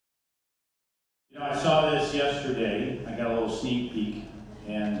You know, I saw this yesterday. I got a little sneak peek,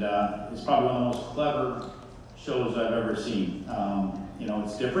 and it's probably one of the most clever shows I've ever seen. You know,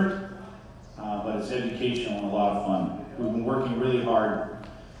 it's different, but it's educational and a lot of fun. We've been working really hard,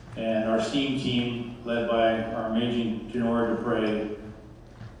 and our STEAM team, led by our amazing Janora Dupre,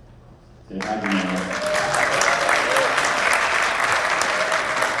 say hi, Janora.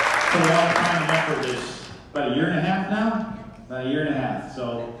 Put a lot of time and effort this, about a year and a half now? About a year and a half.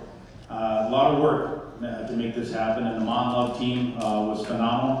 So a lot of work to make this happen, and the Mon Love team was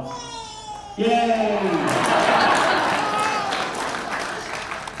phenomenal. Yay!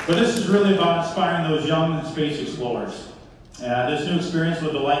 But this is really about inspiring those young space explorers. This new experience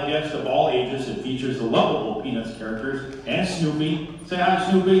will delight guests of all ages. It features the lovable Peanuts characters and Snoopy. Say hi,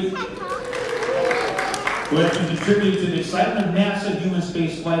 Snoopy. Who have contributed to the excitement of NASA human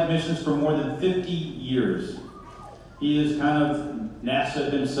space flight missions for more than 50 years. He is kind of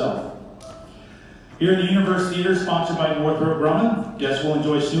NASA himself. Here in the Universe Theater, sponsored by Northrop Grumman, guests will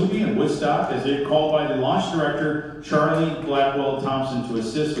enjoy Snoopy and Woodstock as they're called by the launch director, Charlie Blackwell Thompson, to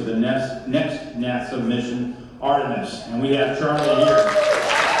assist with the next NASA mission, Artemis. And we have Charlie here.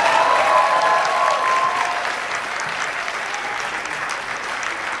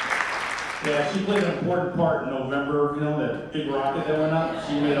 Yeah, she played an important part in November, you know, that big rocket that went up.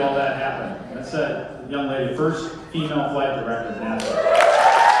 She made all that happen. That's that young lady, first female flight director at NASA.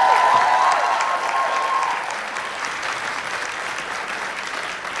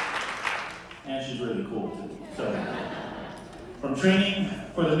 And she's really cool too. So, from training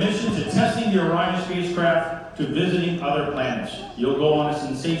for the mission to testing the Orion spacecraft to visiting other planets, you'll go on a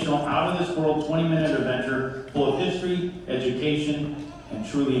sensational, out-of-this-world 20-minute adventure full of history, education, and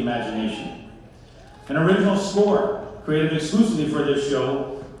truly imagination. An original score, created exclusively for this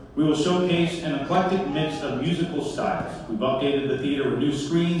show, we will showcase an eclectic mix of musical styles. We've updated the theater with new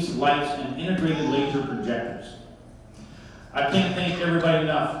screens, lights, and integrated laser projectors. I can't thank everybody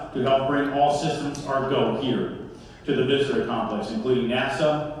enough to help bring all systems our go here to the visitor complex, including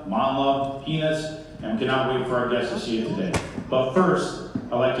NASA, Mon Love, Peanuts, and we cannot wait for our guests to see it today. But first,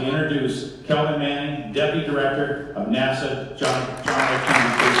 I'd like to introduce Kelvin Manning, Deputy Director of NASA John F. Kennedy.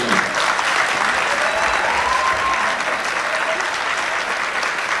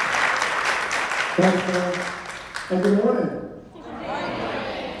 Thanks, Bill. And good morning. Good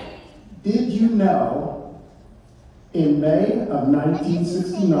morning. Did you know, in May of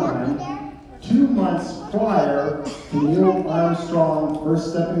 1969, 2 months prior to Neil Armstrong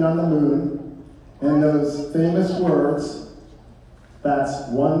first stepping on the moon, and those famous words, that's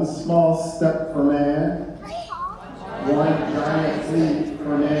one small step for man, one giant leap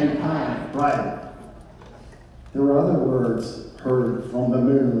for mankind. Right. There were other words heard from the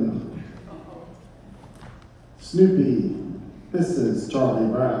moon. Snoopy, this is Charlie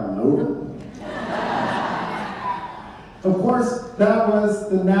Brown, over. Of course, that was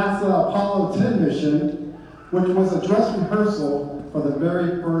the NASA Apollo 10 mission, which was a dress rehearsal for the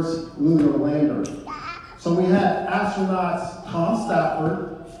very first lunar lander. So we had astronauts Tom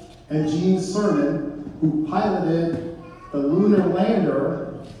Stafford and Gene Cernan, who piloted the lunar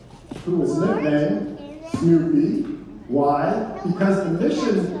lander, who was nicknamed Snoopy. Why? Because the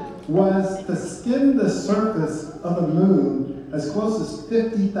mission was to skim the surface of the moon as close as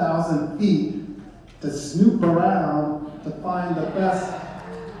 50,000 feet to snoop around to find the best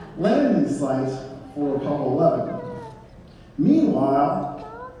landing site for Apollo 11.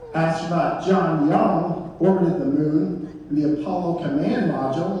 Meanwhile, astronaut John Young orbited the moon in the Apollo Command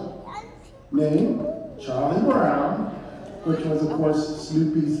Module named Charlie Brown, which was, of course,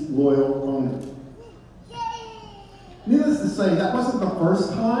 Snoopy's loyal owner. Needless to say, that wasn't the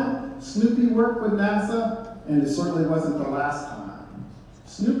first time Snoopy worked with NASA, and it certainly wasn't the last time.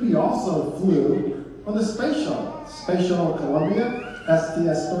 Snoopy also flew on the Space Shuttle Columbia,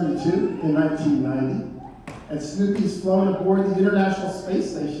 STS-32, in 1990. And Snoopy's flown aboard the International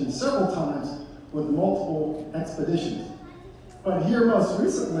Space Station several times with multiple expeditions. But here most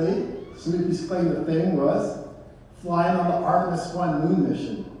recently, Snoopy's claim to fame was flying on the Artemis 1 moon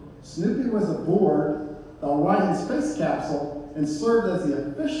mission. Snoopy was aboard the Orion space capsule and served as the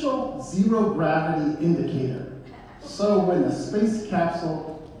official zero-gravity indicator. So when the space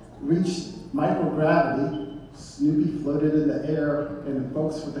capsule reached microgravity, Snoopy floated in the air, and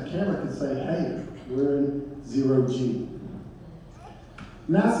folks with the camera could say, hey, we're in zero G.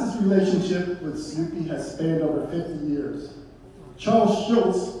 NASA's relationship with Snoopy has spanned over 50 years. Charles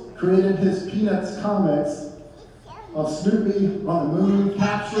Schulz created his Peanuts comics of Snoopy on the moon,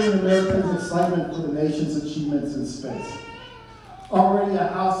 capturing Americans' excitement for the nation's achievements in space. Already a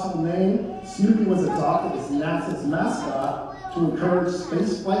household name, Snoopy was adopted as NASA's mascot to encourage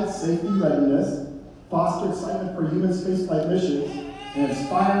spaceflight safety readiness, foster excitement for human spaceflight missions, and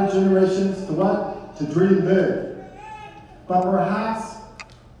inspire generations to what? To dream big. But perhaps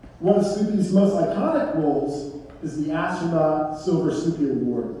one of Snoopy's most iconic roles is the Astronaut Silver Snoopy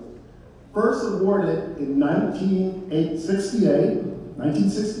Award. First awarded in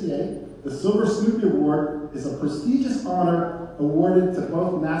 1968, the Silver Snoopy Award is a prestigious honor awarded to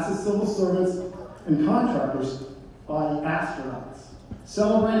both NASA civil servants and contractors by astronauts,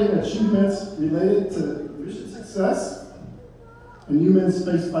 celebrating achievements related to mission success and human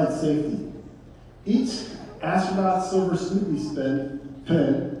spaceflight safety. Each astronaut Silver Snoopy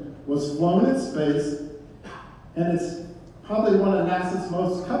pin was flown in space, and it's probably one of NASA's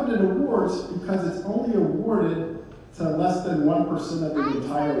most coveted awards because it's only awarded to less than 1% of the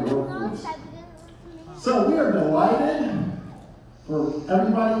entire workforce. So we are delighted for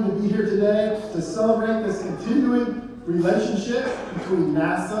everybody to be here today to celebrate this continuing relationship between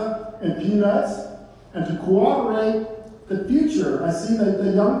NASA and Peanuts and to corroborate the future. I see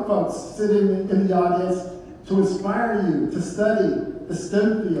the young folks sitting in the audience to inspire you to study the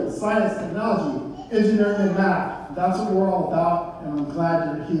STEM field, science, technology, engineering, and math. That's what we're all about, and I'm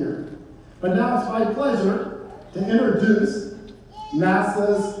glad you're here. But now it's my pleasure to introduce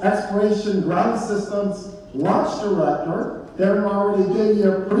NASA's Exploration Ground Systems Launch Director. Darren already gave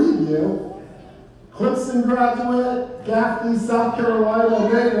you a preview. Clemson graduate, Gaffney, South Carolina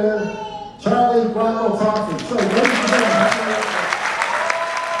native, Charlie Blackwell Thompson. So, ladies and gentlemen,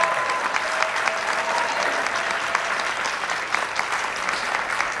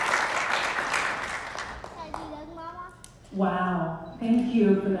 wow, thank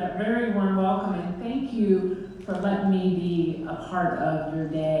you for that very warm welcome, and thank you for letting me be a part of your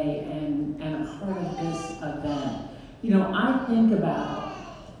day and a part of this event. You know, I think about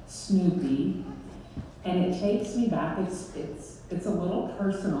Snoopy, and it takes me back. It's a little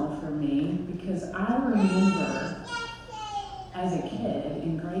personal for me because I remember as a kid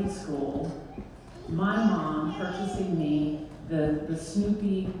in grade school, my mom purchasing me the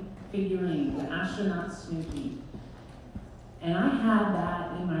Snoopy figurine, the astronaut Snoopy. And I had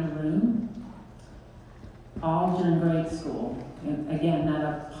that in my room all during grade school. And again,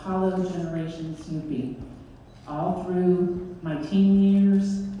 that Apollo generation Snoopy. All through my teen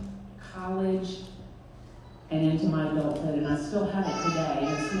years, college, and into my adulthood. And I still have it today.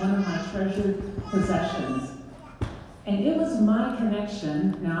 It's one of my treasured possessions. And it was my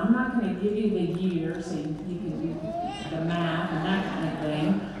connection. Now, I'm not going to give you the year so you can do the math and that kind of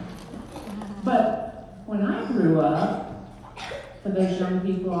thing. But when I grew up, for those young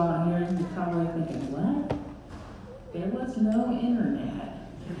people out here, you're probably thinking, what? There was no internet.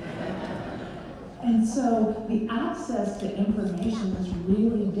 And so the access to information was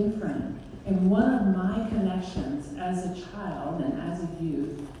really different. And one of my connections as a child and as a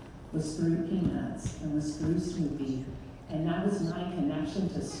youth was through Peanuts and was through Snoopy. And that was my connection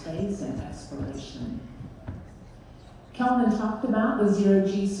to space and exploration. Kelvin talked about the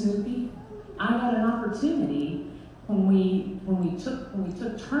zero-G Snoopy. I had an opportunity when we took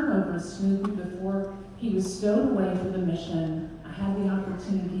turnover of Snoopy before he was stowed away for the mission. I had the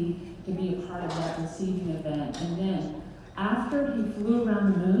opportunity to be a part of that receiving event. And then after he flew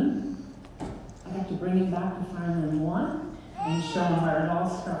around the moon, I got to bring him back to Fireman 1 and show him where it all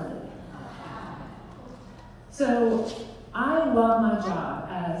started. So I love my job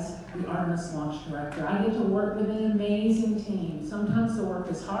as the Artemis launch director. I get to work with an amazing team. Sometimes the work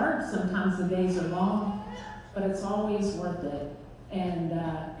is hard, sometimes the days are long, but it's always worth it. And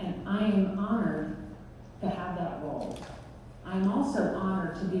I am honored to have that role. I'm also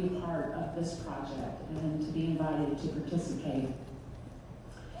honored to be a part of this project and to be invited to participate.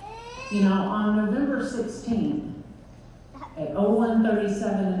 You know, on November 16th, at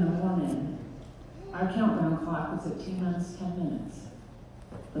 01:37 in the morning, our countdown clock was at 2 minutes, 10 minutes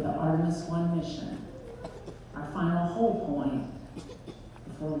for the Artemis 1 mission, our final hold point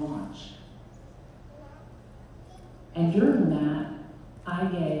before launch. And during that, I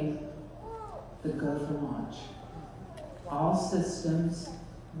gave the go for launch. All systems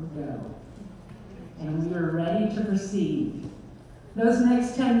were go. And we were ready to proceed. Those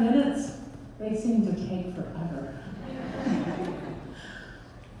next 10 minutes, they seemed to take forever.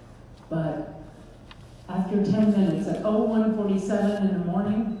 But after 10 minutes, at 01:47 in the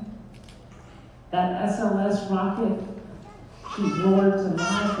morning, that SLS rocket, she roared to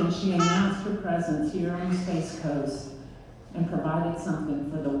life and she announced her presence here on the Space Coast and provided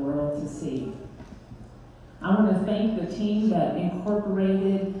something for the world to see. I want to thank the team that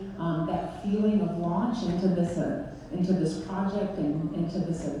incorporated that feeling of launch into this project and into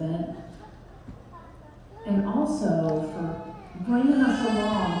this event. And also bringing us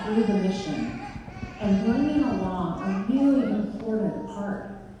along through the mission and bringing along a really important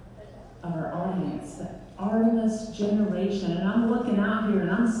part of our audience, the Artemis generation. And I'm looking out here and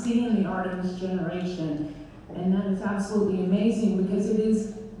I'm seeing the Artemis generation, and that is absolutely amazing because it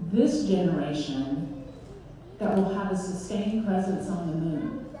is this generation that will have a sustained presence on the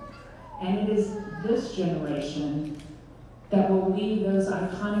moon. And it is this generation that will leave those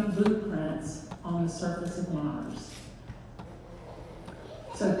iconic bootprints on the surface of Mars.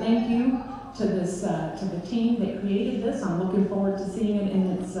 So thank you to the team that created this. I'm looking forward to seeing it in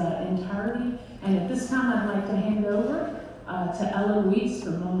its entirety. And at this time, I'd like to hand it over to Ella Louise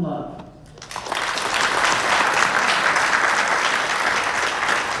from Moon Love.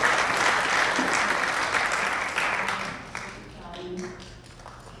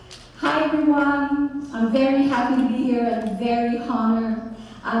 Hi everyone, I'm very happy to be here and very honored.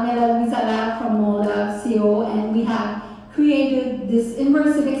 I'm Ella Louise from Moon Love, CEO, and we have created this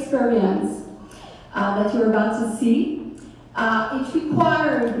immersive experience that you're about to see. It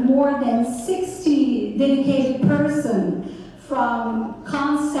required more than 60 dedicated persons from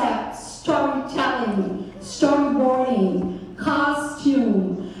concept, storytelling, storyboarding,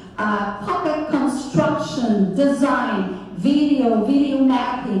 costume, puppet construction, design, video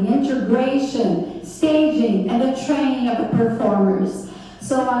mapping, integration, staging, and the training of the performers.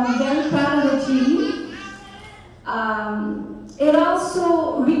 So I'm very proud of the team. It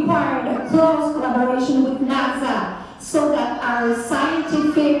also required a close collaboration with NASA so that our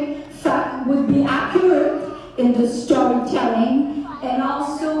scientific fact would be accurate in the storytelling, and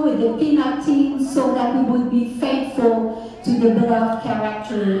also with the peanut team so that we would be faithful to the beloved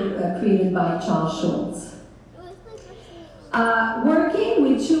character created by Charles Schulz. Working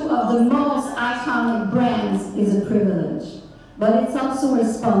with two of the most iconic brands is a privilege, but it's also a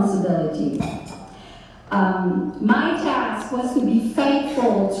responsibility. My task was to be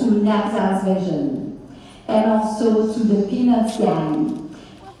faithful to NASA's vision and also to the Peanuts gang,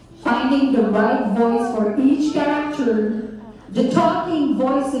 finding the right voice for each character. The talking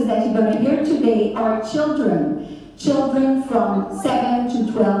voices that you're going to hear today are children from 7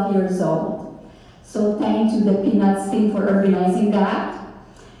 to 12 years old. So thank to the Peanuts team for organizing that.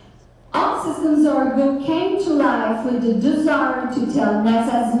 All Systems Are Go came to life with the desire to tell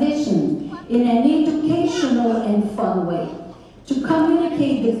NASA's mission in an educational and fun way, to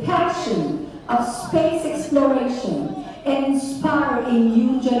communicate the passion of space exploration and inspire a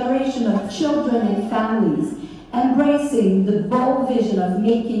new generation of children and families, embracing the bold vision of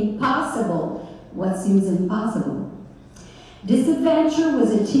making possible what seems impossible. This adventure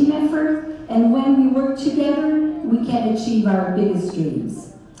was a team effort, and when we work together, we can achieve our biggest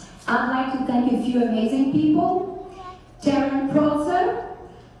dreams. I'd like to thank a few amazing people. Taryn Proza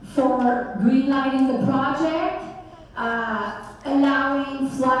for greenlighting the project, allowing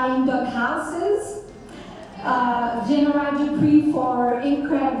flying duck houses, General Dupree for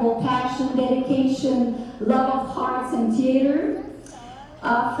incredible passion, dedication, love of hearts and theater.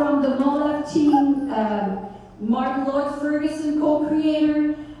 From the MOLAF team, Mark Lloyd Ferguson,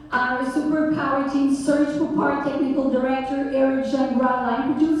 co-creator, our superpower team, Serge Poupard, technical director, Eric Jangral,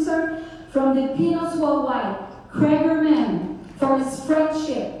 line producer. From the Peanuts Worldwide, Craig Erman for his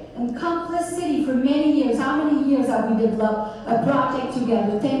friendship and complicity for many years. How many years have we developed a project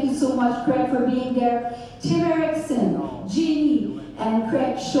together? Thank you so much, Craig, for being there. Tim Erickson, Jeannie, and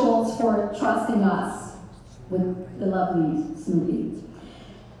Craig Schultz for trusting us with the lovely Snoopy.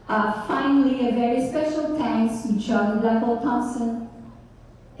 Finally, a very special thanks to Charlie Blackwell Thompson,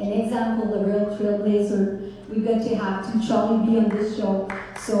 an example, a real trailblazer. We got to have two Charlie B on this show,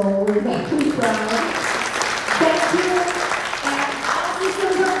 so we're very proud. Thank you, and all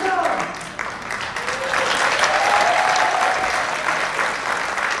systems are go.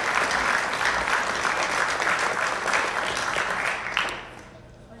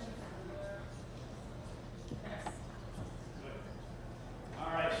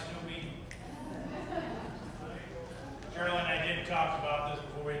 All right, Snoopy. Carol and I did talk about this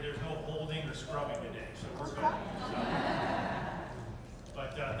before. There's no holding or scrubbing today, so we're good. But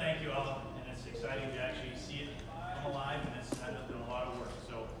thank you, Ella, and it's exciting to actually see it come alive, and it's been a lot of work.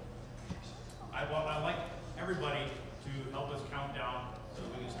 So I'd like everybody to help us count down so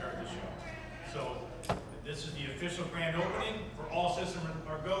that we can start the show. So this is the official grand opening for All Systems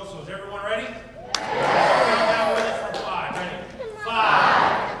Are Go. So is everyone ready?